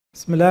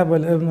بسم الله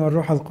والابن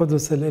والروح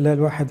القدس الإله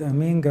الواحد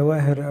أمين.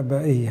 جواهر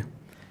أبائية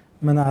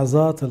من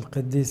عظات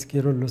القديس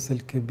كيرلس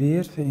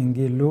الكبير في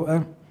إنجيل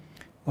لوقا.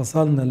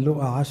 وصلنا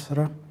لوقا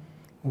 10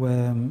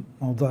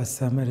 وموضوع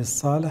السامري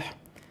الصالح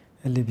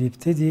اللي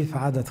بيبتدي في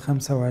عدد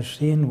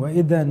 25: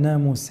 وإذا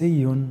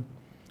ناموسي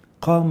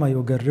قام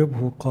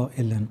يجربه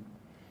قائلا: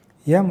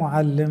 يا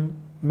معلم،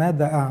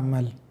 ماذا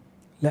أعمل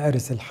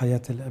لأرث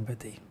الحياة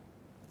الأبدية؟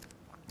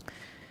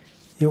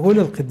 يقول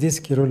القديس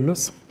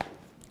كيرلس: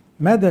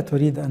 ماذا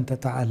تريد أن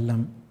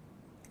تتعلم؟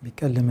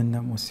 بيكلم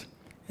الناموسي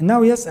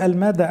إنه يسأل: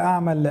 ماذا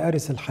أعمل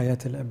لأرث الحياة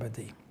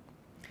الأبدية؟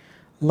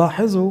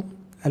 لاحظوا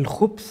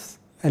الخبث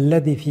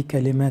الذي في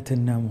كلمات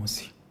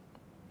الناموسي،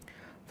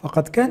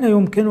 فقد كان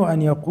يمكن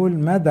أن يقول: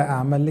 ماذا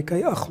أعمل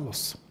لكي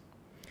أخلص؟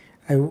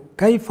 أي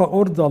كيف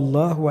أرضى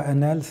الله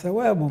وأنال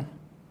ثوابه؟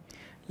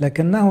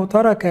 لكنه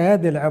ترك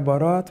هذه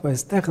العبارات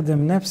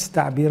ويستخدم نفس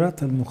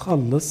تعبيرات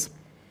المخلص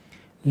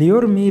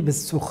ليرمي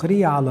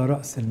بالسخرية على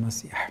رأس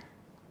المسيح.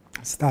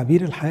 بس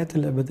تعبير الحياة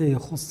الأبدية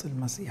يخص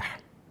المسيح،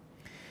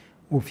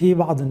 وفي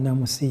بعض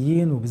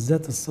الناموسيين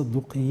وبالذات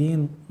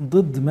الصدوقيين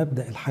ضد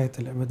مبدأ الحياة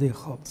الأبدية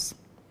خالص.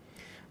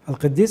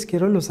 القديس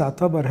كيرلس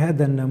اعتبر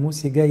هذا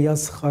الناموسي جاي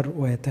يسخر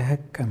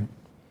ويتهكم،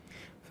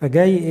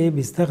 فجاي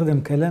بيستخدم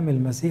كلام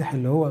المسيح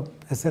اللي هو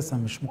أساسا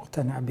مش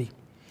مقتنع به،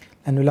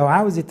 لأنه لو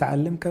عاوز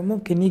يتعلم كان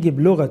ممكن يجي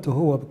بلغته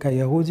هو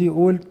كيهودي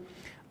يقول: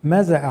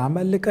 ماذا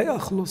أعمل لكي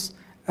أخلص؟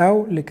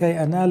 أو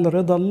لكي أنال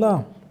رضا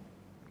الله.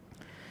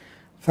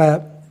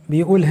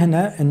 فبيقول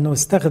هنا أنه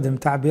استخدم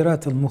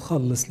تعبيرات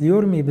المخلص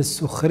ليرمي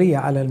بالسخرية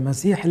على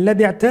المسيح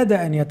الذي اعتاد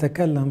أن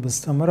يتكلم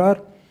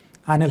باستمرار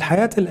عن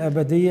الحياة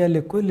الأبدية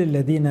لكل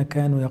الذين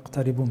كانوا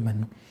يقتربون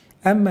منه.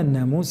 أما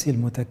الناموسي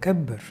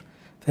المتكبر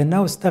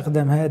فإنه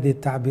استخدم هذه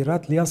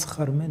التعبيرات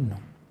ليسخر منه.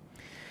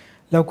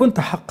 لو كنت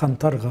حقا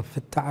ترغب في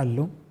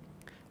التعلم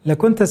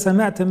لكنت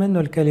سمعت منه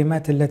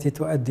الكلمات التي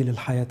تؤدي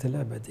للحياة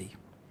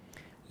الأبدية،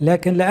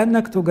 لكن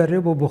لأنك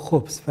تجربه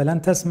بخبث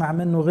فلن تسمع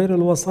منه غير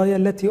الوصايا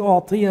التي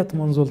أعطيت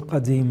منذ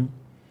القديم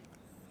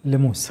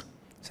لموسى.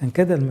 عشان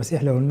كده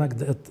المسيح له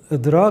المجد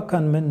إدراكا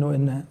منه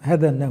أن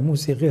هذا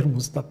الناموسي غير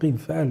مستقيم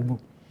في قلبه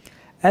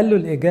قال له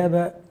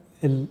الإجابة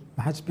اللي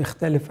ما حدش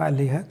بيختلف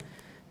عليها: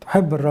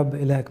 تحب الرب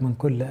إلهك من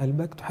كل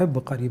قلبك، تحب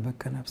قريبك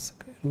كنفسك.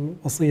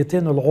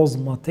 الوصيتين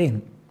العظمتين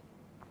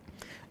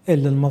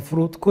اللي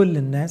المفروض كل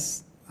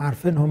الناس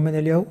عارفينهم من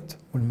اليهود،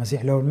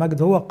 والمسيح له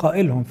المجد هو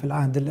قائلهم في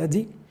العهد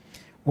القديم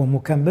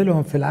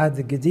ومكملهم في العهد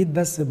الجديد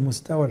بس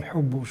بمستوى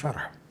الحب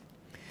وشرحه.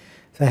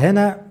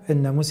 فهنا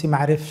الناموسي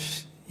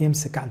معرفش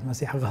يمسك على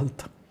المسيح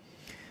غلطة،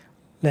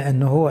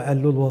 لأنه هو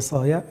قال له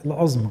الوصايا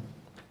العظمى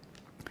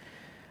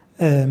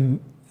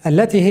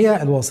التي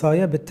هي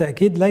الوصايا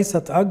بالتأكيد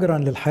ليست أجرا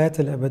للحياة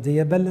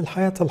الأبدية بل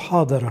للحياة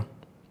الحاضرة.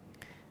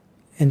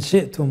 إن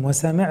شئتم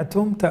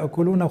وسمعتم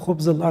تأكلون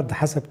خبز الأرض،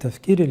 حسب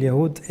تفكير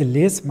اليهود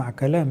اللي يسمع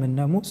كلام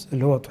الناموس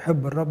اللي هو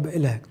تحب الرب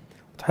إلهك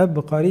وتحب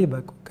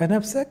قريبك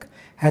كنفسك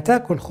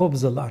هتاكل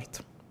خبز الأرض،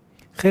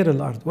 خير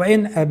الأرض.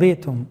 وإن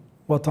أبيتم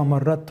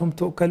وتمردتم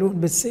تؤكلون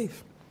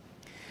بالسيف.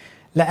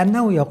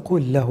 لأنه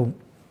يقول له: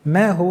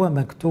 ما هو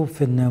مكتوب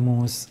في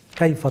الناموس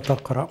كيف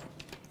تقرأ؟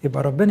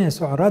 يبقى ربنا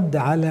يسوع رد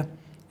على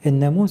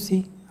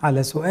الناموسي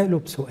على سؤاله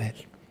بسؤال،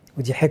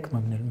 ودي حكمة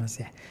من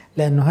المسيح،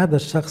 لأنه هذا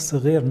الشخص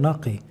غير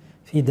نقي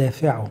في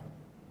دافعه،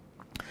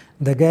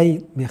 ده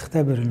جاي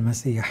بيختبر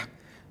المسيح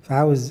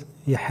فعاوز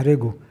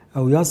يحرجه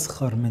أو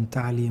يسخر من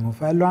تعليمه،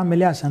 فقال له: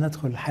 أعمل إيه عشان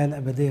أدخل الحياة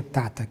الأبدية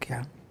بتاعتك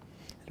يعني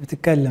اللي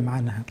بتتكلم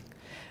عنها؟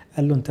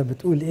 قال له: أنت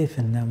بتقول إيه في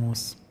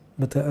الناموس؟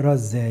 بتقراه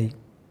إزاي؟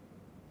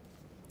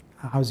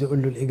 عاوز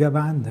يقول له الإجابة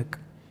عندك،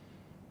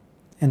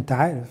 أنت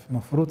عارف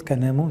مفروض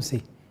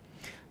كناموسي.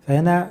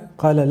 فهنا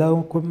قال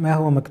له: ما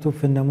هو مكتوب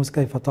في الناموس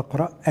كيف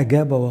تقرأ؟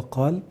 أجاب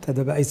وقال،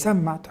 ابتدى بقى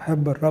يسمع: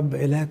 تحب الرب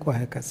إلهك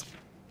وهكذا.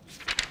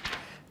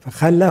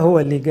 فخلاه هو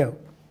اللي يجاوب،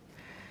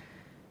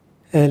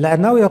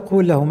 لأنه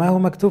يقول له: ما هو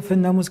مكتوب في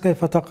الناموس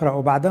كيف تقرأ؟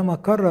 وبعدما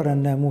كرر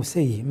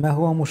الناموسي ما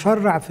هو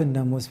مشرع في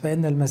الناموس،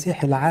 فإن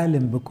المسيح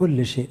العالم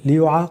بكل شيء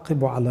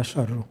ليعاقب على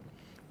شره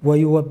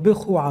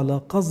ويوبخه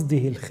على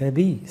قصده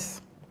الخبيث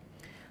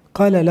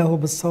قال له: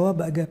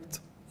 بالصواب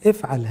أجبت،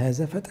 افعل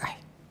هذا فتحي.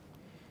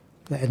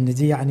 لأن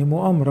دي يعني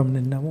مؤامرة من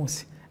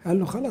الناموسي. قال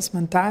له: خلاص،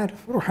 ما أنت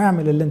عارف، روح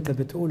اعمل اللي أنت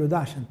بتقوله ده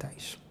عشان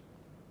تعيش.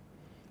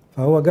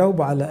 فهو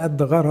جاوب على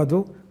قد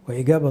غرضه،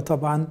 وإجابة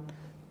طبعا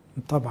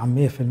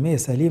 100%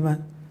 سليمة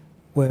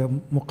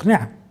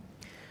ومقنعة.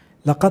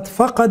 لقد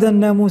فقد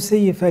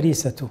الناموسي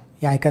فريسته،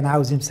 يعني كان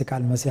عاوز يمسك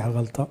على المسيح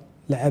غلطة،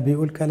 لا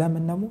بيقول كلام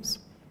الناموس،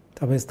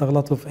 طب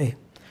يستغلطوا في ايه؟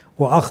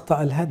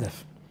 وأخطأ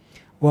الهدف،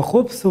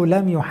 وخبثه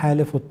لم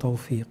يحالف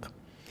التوفيق،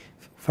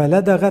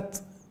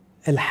 فلدغت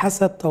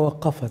الحسد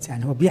توقفت.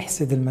 يعني هو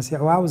بيحسد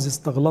المسيح وعاوز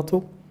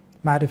يستغلطه،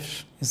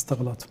 معرفش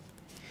يستغلطه.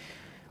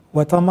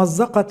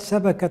 وتمزقت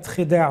شبكة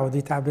خداعه،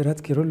 دي تعبيرات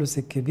كيرلس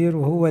الكبير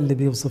وهو اللي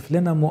بيوصف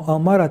لنا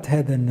مؤامرة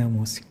هذا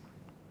الناموسي.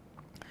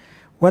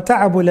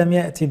 وتعبه لم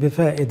يأتي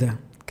بفائدة،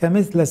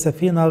 كمثل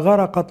سفينة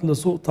غرقت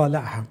لسوء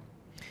طالعها.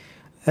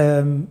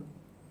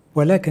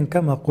 ولكن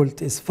كما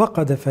قلت: إذ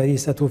فقد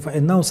فريسته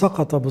فإنه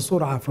سقط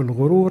بسرعة في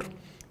الغرور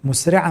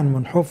مسرعا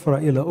من حفرة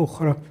إلى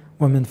أخرى،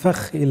 ومن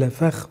فخ إلى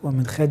فخ،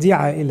 ومن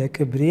خديعة إلى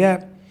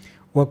كبرياء،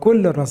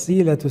 وكل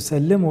رسيلة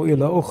تسلمه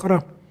إلى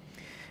أخرى.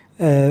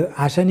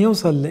 عشان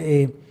يوصل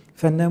لإيه؟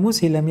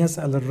 فالناموسي لم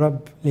يسأل الرب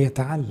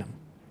ليتعلم.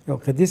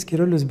 القديس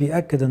كيرلس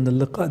بيأكد أن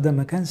اللقاء ده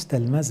ما كانش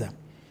تلمذة،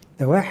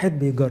 ده واحد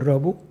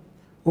بيجربه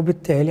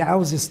وبالتالي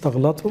عاوز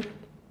يستغلطه.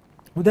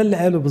 وده اللي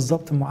قاله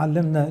بالظبط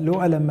معلمنا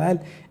لوقا لما قال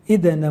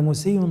إذا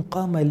ناموسي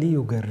قام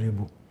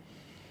ليجربه.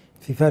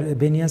 في فرق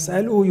بين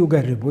يسأله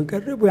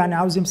ويجربه يعني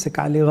عاوز يمسك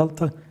عليه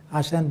غلطة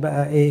عشان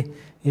بقى إيه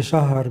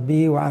يشهر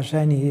بيه،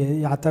 وعشان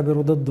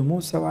يعتبره ضد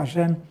موسى،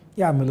 وعشان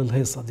يعمل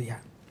الهيصة دي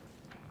يعني.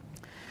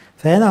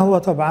 فهنا هو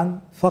طبعا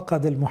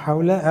فقد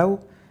المحاولة، أو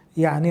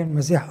يعني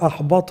المسيح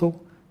أحبطه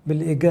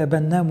بالإجابة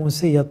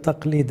الناموسية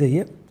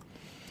التقليدية.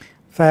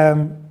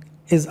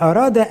 فإذ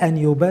أراد أن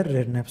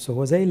يبرر نفسه،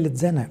 هو زي اللي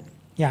اتزنق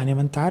يعني،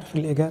 ما أنت عارف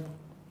الإجابة،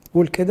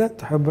 قول كده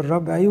تحب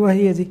الرب، أيوة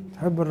هي دي،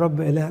 تحب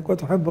الرب إلهك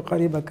وتحب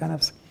قريبك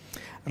كنفسك.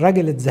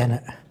 الراجل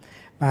اتزنق،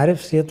 ما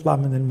عرفش يطلع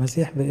من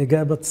المسيح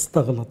بإجابة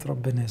تستغلط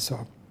ربنا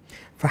يسوع،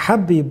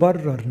 فحب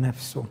يبرر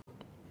نفسه.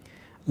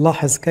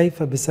 لاحظ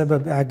كيف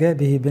بسبب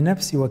إعجابه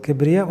بنفسه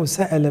وكبريائه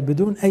سأل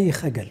بدون أي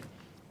خجل: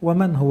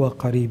 ومن هو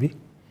قريبي؟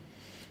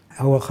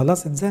 هو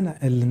خلاص اتزنق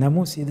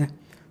الناموسي ده،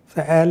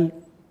 فقال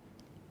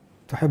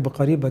تحب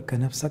قريبك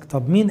كنفسك.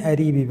 طب مين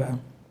قريبي بقى؟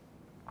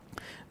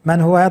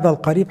 من هو هذا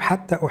القريب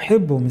حتى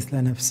أحبه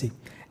مثل نفسي؟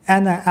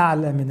 أنا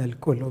أعلى من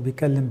الكل،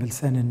 وبيكلم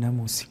بلسان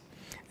الناموسي.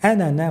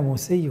 أنا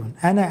ناموسي،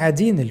 أنا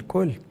أدين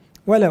الكل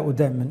ولا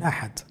أدان من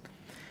أحد،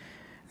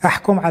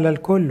 أحكم على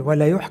الكل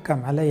ولا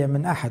يحكم علي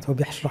من أحد. هو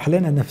بيشرح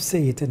لنا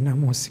نفسية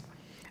الناموسي.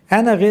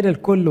 أنا غير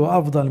الكل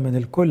وأفضل من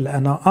الكل،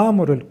 أنا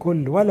آمر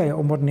الكل ولا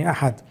يأمرني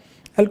أحد،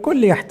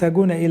 الكل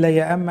يحتاجون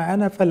إلي أما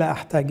أنا فلا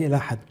أحتاج إلى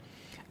أحد.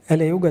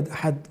 ألا يوجد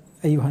أحد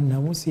أيها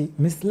الناموسي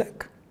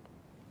مثلك؟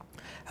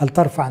 هل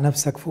ترفع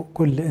نفسك فوق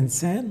كل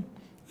إنسان؟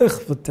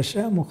 اخفض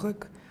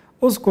تشامخك.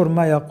 اذكر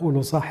ما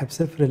يقول صاحب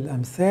سفر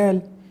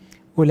الأمثال: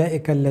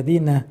 أولئك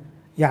الذين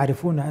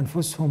يعرفون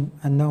أنفسهم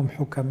أنهم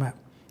حكماء،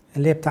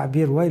 اللي هي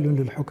بتعبير ويل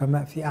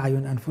للحكماء في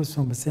أعين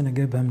أنفسهم، بس أنا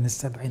جايبها من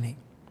السبعينية.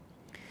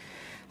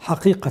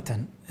 حقيقة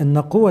إن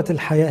قوة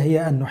الحياة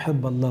هي أن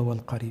نحب الله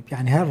والقريب.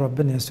 يعني هل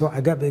ربنا يسوع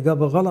أجاب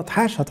إجابة غلط؟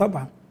 حاشا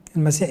طبعا،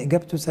 المسيح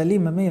إجابته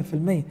سليمة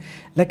 100%،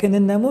 لكن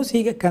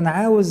الناموسي كان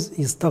عاوز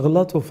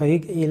يستغلطه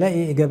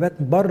فيلاقي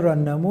إجابات بره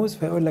الناموس،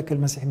 فيقول لك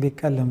المسيح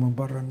بيتكلم من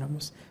بره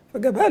الناموس،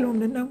 فجابها له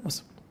من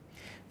الناموس.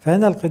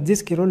 فهنا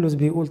القديس كيرلس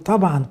بيقول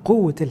طبعا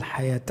قوة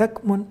الحياة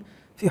تكمن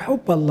في حب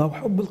الله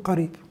وحب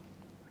القريب،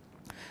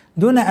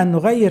 دون أن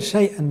نغير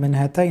شيئا من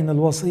هاتين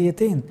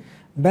الوصيتين،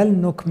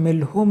 بل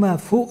نكملهما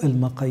فوق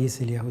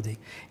المقاييس اليهودية.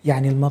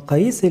 يعني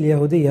المقاييس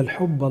اليهودية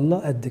الحب الله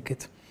قد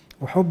كده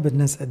وحب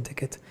الناس قد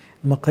كده،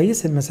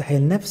 المقاييس المسيحية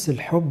نفس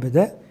الحب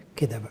ده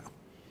كده بقى.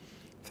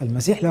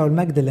 فالمسيح له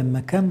المجد لما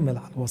كمل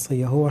على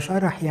الوصية هو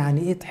شرح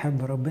يعني ايه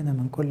تحب ربنا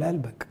من كل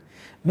قلبك،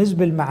 مش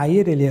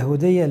بالمعايير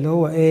اليهودية اللي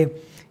هو ايه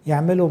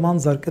يعملوا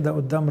منظر كده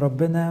قدام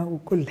ربنا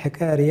وكل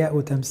حكاية رياء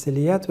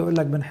وتمثيليات ويقول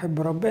لك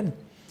بنحب ربنا.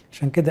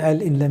 عشان كده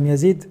قال إن لم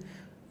يزيد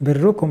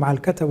بركم على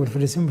الكتب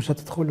والفريسيين مش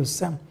هتدخلوا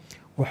السماء.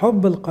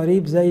 وحب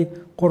القريب زي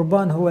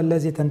قربان هو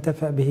الذي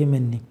تنتفع به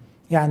مني،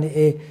 يعني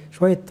ايه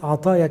شوية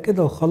عطايا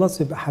كده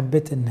وخلاص يبقى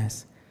حبيت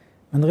الناس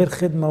من غير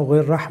خدمة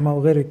وغير رحمة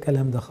وغير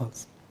الكلام ده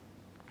خالص.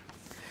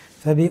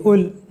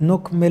 فبيقول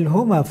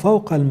نكملهما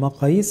فوق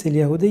المقاييس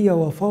اليهودية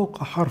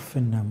وفوق حرف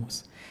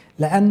الناموس،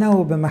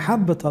 لأنه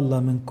بمحبة الله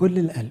من كل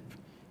القلب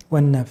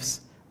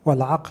والنفس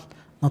والعقل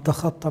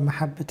نتخطى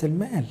محبة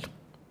المال.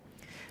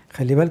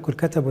 خلي بالكم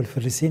الكتب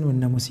والفريسين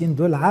والناموسين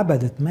دول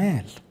عبدة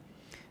مال،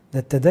 ده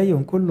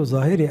التدين كله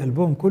ظاهري،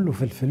 قلبهم كله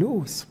في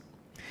الفلوس.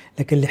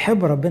 لكن اللي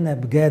يحب ربنا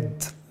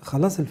بجد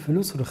خلاص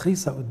الفلوس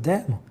رخيصة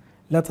قدامه،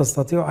 لا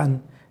تستطيع أن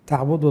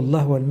تعبدوا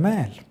الله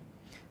والمال.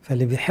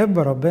 فاللي بيحب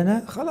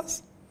ربنا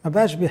خلاص ما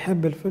بقاش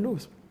بيحب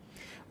الفلوس.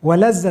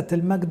 ولذة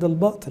المجد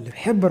الباطل، اللي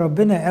بيحب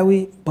ربنا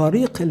قوي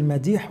بريق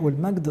المديح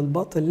والمجد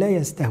الباطل لا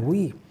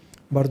يستهويه،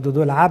 برضو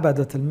دول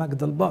عبدة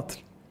المجد الباطل.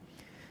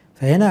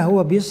 فهنا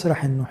هو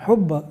بيشرح أنه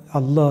حب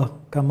الله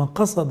كما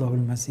قصده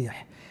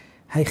المسيح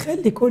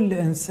هيخلي كل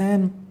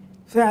إنسان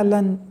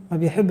فعلا ما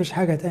بيحبش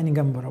حاجة تاني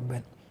جنب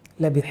ربنا،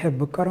 لا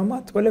بيحب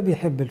الكرامات ولا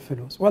بيحب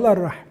الفلوس ولا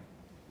الرحم.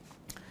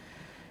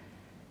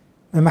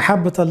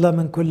 بمحبة الله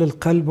من كل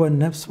القلب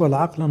والنفس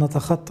والعقل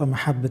نتخطى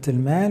محبة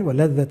المال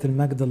ولذة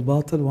المجد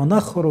الباطل،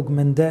 ونخرج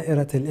من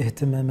دائرة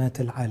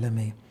الاهتمامات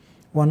العالمية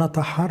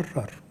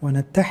ونتحرر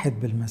ونتحد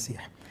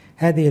بالمسيح.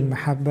 هذه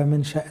المحبة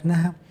من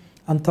شأنها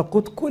أن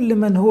تقود كل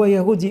من هو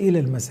يهودي إلى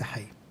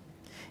المسيحية.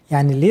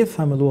 يعني اللي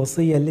يفهم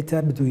الوصية اللي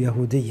تبدو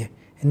يهودية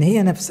إن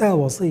هي نفسها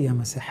وصية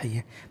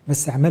مسيحية،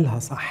 بس اعملها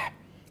صح.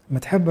 ما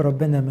تحب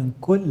ربنا من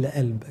كل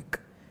قلبك،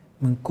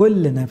 من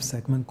كل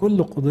نفسك، من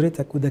كل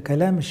قدرتك، وده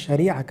كلام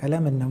الشريعة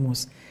كلام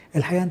الناموس،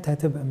 الحقيقة أنت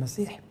هتبقى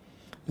مسيح،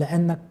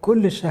 لأنك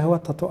كل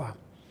الشهوات هتقع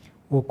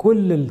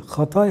وكل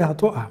الخطايا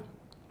هتقع.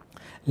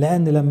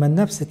 لأن لما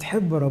النفس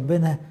تحب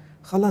ربنا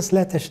خلاص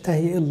لا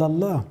تشتهي إلا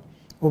الله،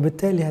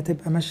 وبالتالي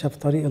هتبقى ماشية في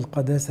طريق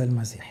القداسة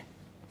المسيح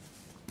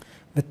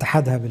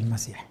باتحادها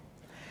بالمسيح.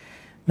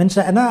 من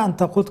شأنها أن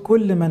تقود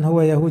كل من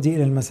هو يهودي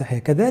إلى المسيحية.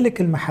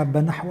 كذلك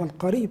المحبة نحو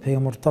القريب هي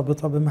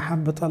مرتبطة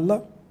بمحبة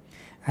الله،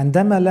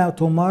 عندما لا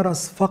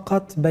تمارس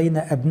فقط بين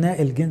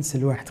أبناء الجنس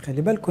الواحد.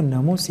 خلي بالكم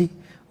الناموسي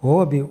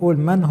وهو بيقول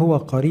من هو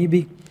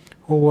قريبي،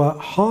 هو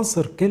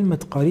حاصر كلمة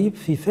قريب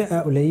في فئة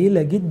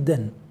قليلة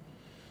جدا،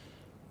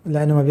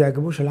 لأنه ما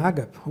بيعجبوش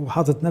العجب، هو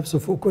حاطط نفسه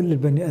فوق كل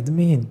البني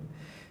آدمين.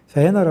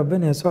 فهنا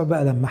ربنا يسوع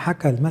بقى لما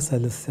حكى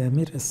المثل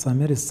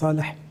السامري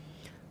الصالح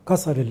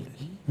كسر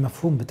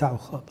المفهوم بتاعه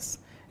خالص.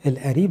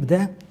 القريب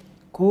ده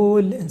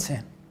كل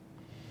إنسان.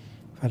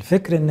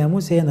 فالفكر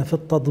الناموسي هنا في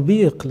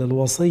التطبيق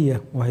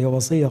للوصية، وهي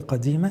وصية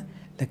قديمة،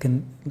 لكن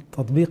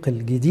التطبيق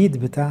الجديد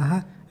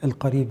بتاعها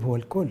القريب هو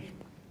الكل.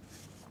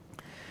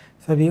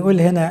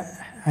 فبيقول هنا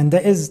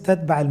عندئذ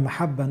تتبع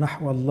المحبة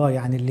نحو الله،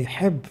 يعني اللي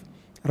يحب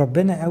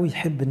ربنا قوي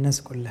يحب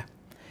الناس كلها.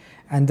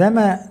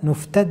 عندما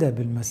نفتدى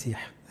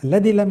بالمسيح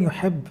الذي لم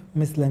يحب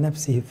مثل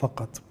نفسه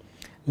فقط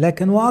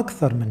لكن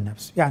وأكثر من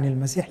نفسه، يعني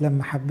المسيح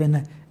لما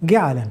حبنا جه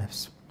على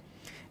نفسه.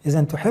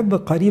 إذا تحب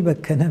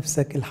قريبك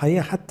كنفسك،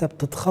 الحقيقة حتى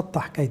بتتخطى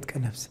حكاية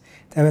كنفسك،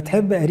 أنت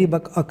بتحب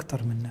قريبك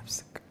أكتر من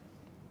نفسك.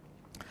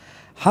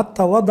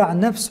 حتى وضع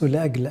نفسه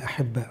لأجل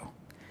أحبائه.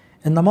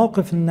 إن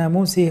موقف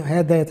الناموسي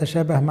هذا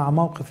يتشابه مع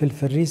موقف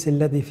الفريسي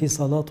الذي في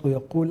صلاته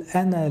يقول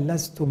أنا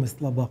لست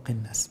مثل باقي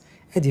الناس.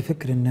 أدي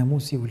فكر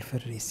الناموسي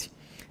والفريسي،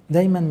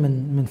 دايما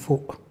من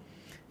فوق،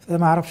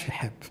 فما عرفش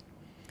يحب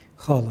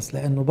خالص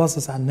لأنه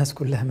باصص على الناس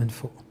كلها من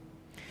فوق،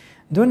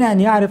 دون أن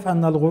يعرف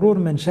أن الغرور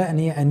من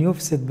شأنه أن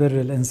يفسد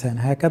بر الإنسان.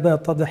 هكذا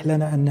يتضح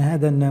لنا أن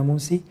هذا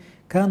الناموسي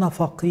كان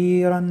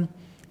فقيرا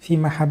في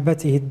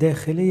محبته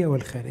الداخلية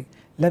والخارجية،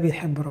 لا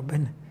بيحب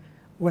ربنا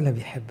ولا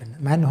بيحبنا،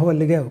 مع أنه هو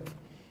اللي جاوب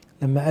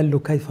لما قال له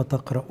كيف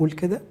تقرأ، قول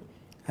كده،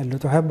 قال له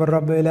تحب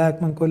الرب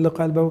إلهك من كل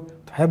قلبه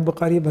تحب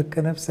قريبك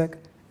كنفسك،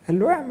 قال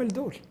له اعمل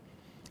دول،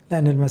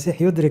 لأن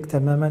المسيح يدرك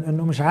تماما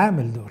أنه مش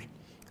عامل دول،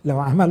 لو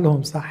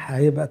عملهم صح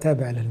هيبقى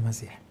تابع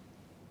للمسيح.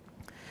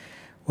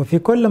 وفي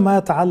كل ما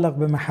يتعلق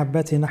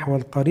بمحبته نحو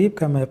القريب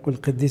كما يقول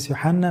القديس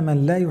يوحنا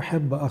من لا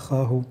يحب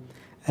أخاه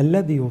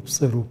الذي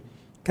يبصره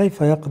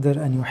كيف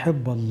يقدر أن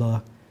يحب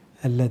الله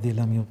الذي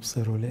لم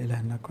يبصره.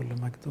 لإلهنا كل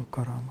مجد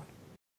وكرامة.